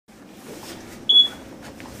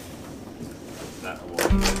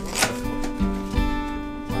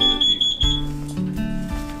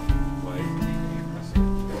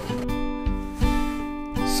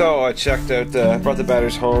So I checked out, brought the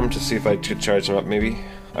batteries home to see if I could charge them up maybe.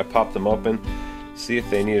 I popped them open, see if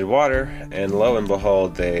they needed water, and lo and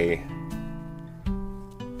behold, they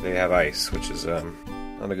have ice, which is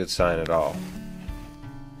not a good sign at all.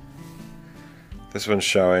 This one's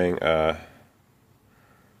showing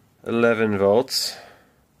 11 volts,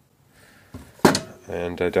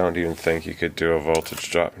 and I don't even think you could do a voltage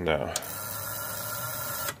drop now.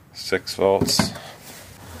 6 volts.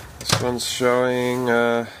 This one's showing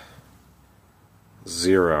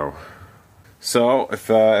 0. So if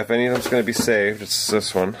any of them's going to be saved, it's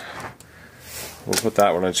this one. We'll put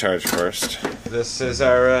that one on charge first. This is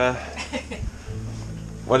our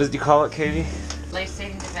what did you call it, Katie?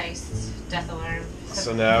 Life-saving device, death alarm.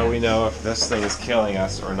 So now we know if this thing is killing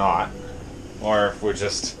us or not, or if we're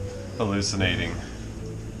just hallucinating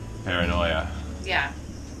paranoia. Yeah.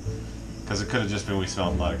 Because it could have just been we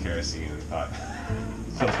smelled a lot of kerosene and thought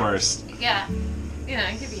the worst. Yeah. You know,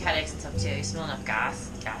 it could be headaches and stuff too. You smell enough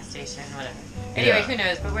gas station, whatever. Anyway, yeah. Who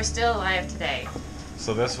knows? But we're still alive today.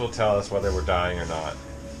 So this will tell us whether we're dying or not.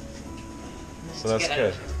 So that's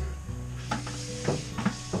good.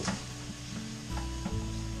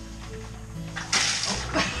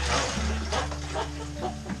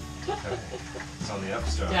 Okay. It's on the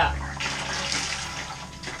upstart. Yeah.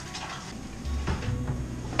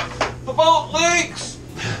 The boat leaks!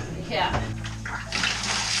 Yeah.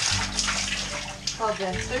 Oh,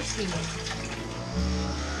 Ben's thirsty.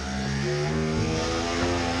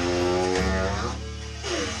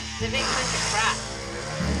 It makes such a crap.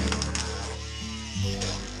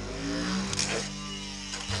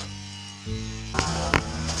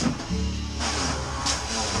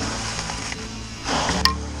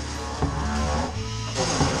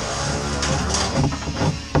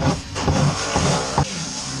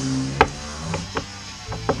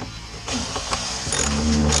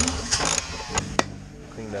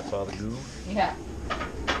 Cleaned up all the goo. Yeah.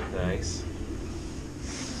 Nice.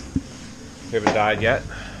 You haven't died yet?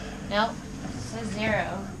 Nope. It says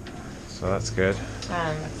 0. So that's good.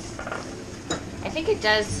 I think it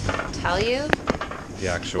does tell you. The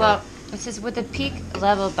actual. Well, it says with the peak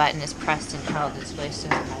level button is pressed and held, it's placed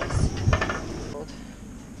in ice.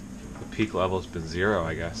 The peak level's been 0,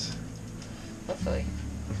 I guess. Hopefully.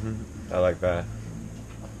 I like that.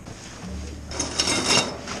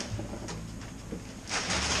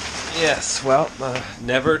 Yes, well,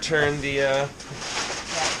 never turn the,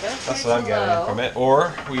 that's what I'm getting from it.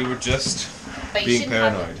 Or we were just being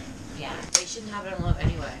paranoid. Yeah, but you shouldn't have it on low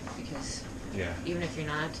anyway, because even if you're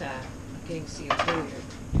not getting CO2,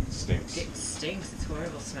 it stinks. It stinks, it's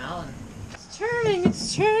horrible smell. And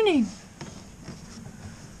it's turning.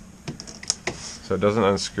 So it doesn't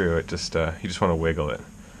unscrew, it just, you just want to wiggle it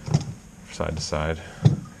side to side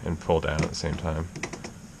and pull down at the same time.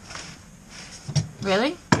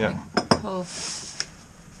 Really? Yeah. Oh.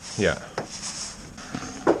 Yeah.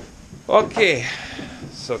 Okay,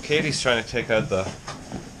 so Katie's trying to take out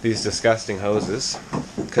these disgusting hoses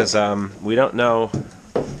because we don't know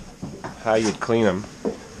how you'd clean them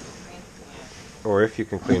or if you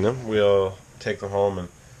can clean them. We'll take them home and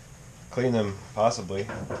clean them possibly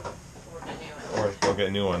or go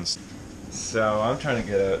get new ones. So I'm trying to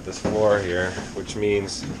get out this floor here, which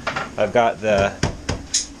means I've got the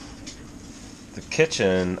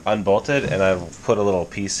kitchen unbolted and I've put a little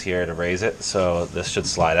piece here to raise it, so this should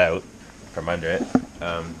slide out from under it.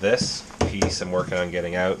 This piece I'm working on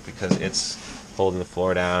getting out because it's holding the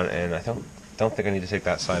floor down, and I don't think I need to take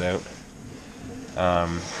that side out.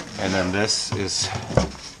 And then this is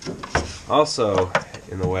also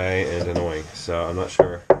in the way and annoying, so I'm not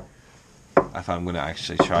sure if I'm going to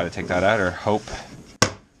actually try to take that out or hope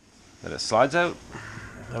that it slides out.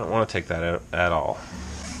 I don't want to take that out at all.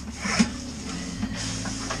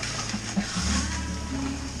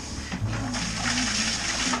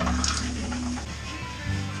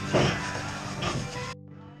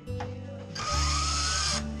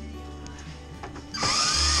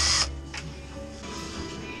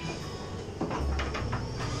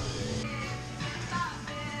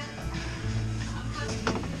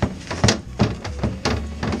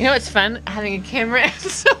 You know what's fun? Having a camera and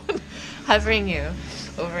someone hovering you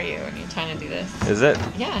over you when you're trying to do this. Is it?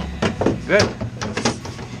 Yeah. Good.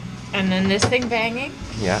 And then this thing banging.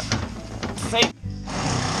 Yeah. Like,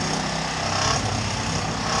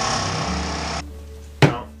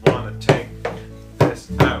 don't want to take this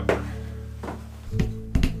out,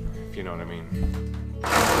 if you know what I mean.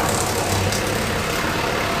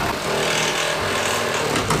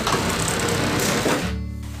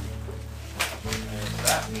 There's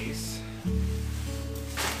that piece.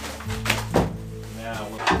 Now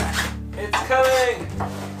it's coming.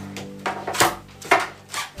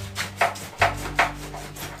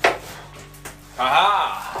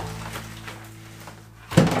 Aha!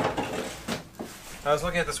 I was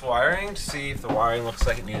looking at this wiring to see if the wiring looks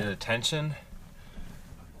like it needed attention,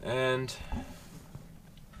 and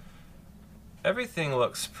everything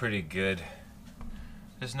looks pretty good.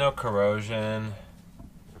 There's no corrosion,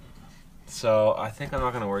 so I think I'm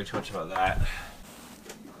not going to worry too much about that.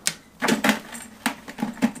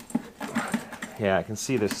 Yeah, I can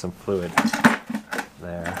see there's some fluid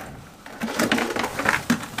there.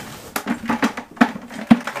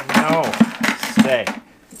 No! Stay.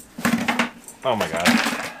 Oh my god.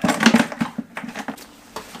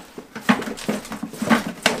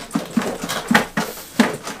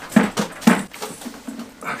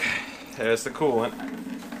 Okay, there's the coolant.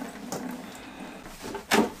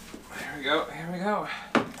 Here we go, here we go.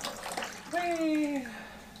 Whee!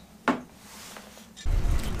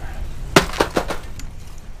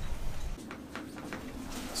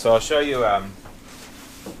 So I'll show you,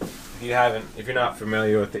 if you're not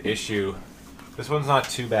familiar with the issue, this one's not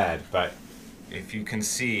too bad, but if you can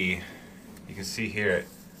see here it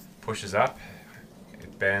pushes up,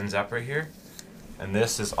 it bends up right here, and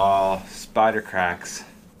this is all spider cracks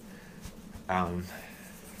from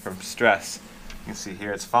stress. You can see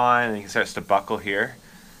here it's fine, and it starts to buckle here,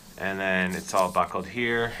 and then it's all buckled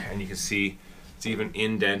here, and you can see it's even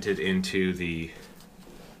indented into the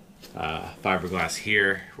fiberglass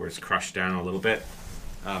here where it's crushed down a little bit.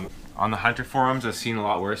 On the Hunter forums I've seen a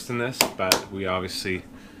lot worse than this, but we want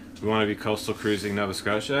to be coastal cruising Nova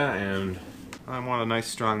Scotia, and I want a nice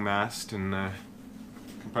strong mast and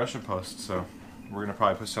compression post, so we're going to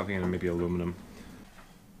probably put something in maybe aluminum.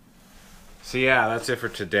 So yeah, that's it for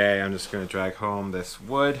today. I'm just going to drag home this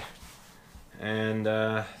wood, and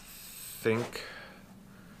think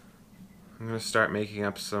I'm going to start making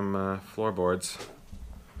up some floorboards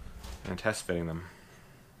and test fitting them.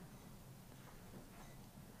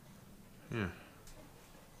 Yeah.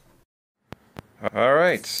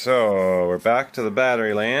 Alright, so we're back to the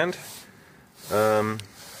battery land. The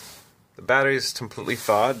battery's completely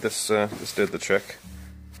thawed. This did the trick.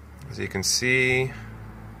 As you can see,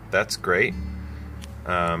 that's great.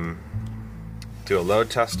 Do a load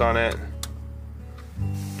test on it.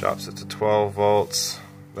 Drops it to 12 volts.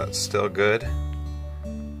 That's still good.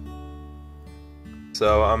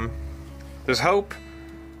 So there's hope.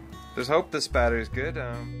 There's hope this battery's good.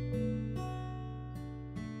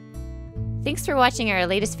 Thanks for watching our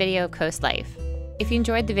latest video of Coast Life. If you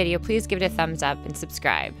enjoyed the video, please give it a thumbs up and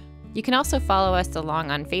subscribe. You can also follow us along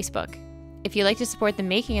on Facebook. If you'd like to support the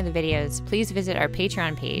making of the videos, please visit our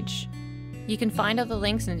Patreon page. You can find all the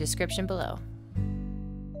links in the description below.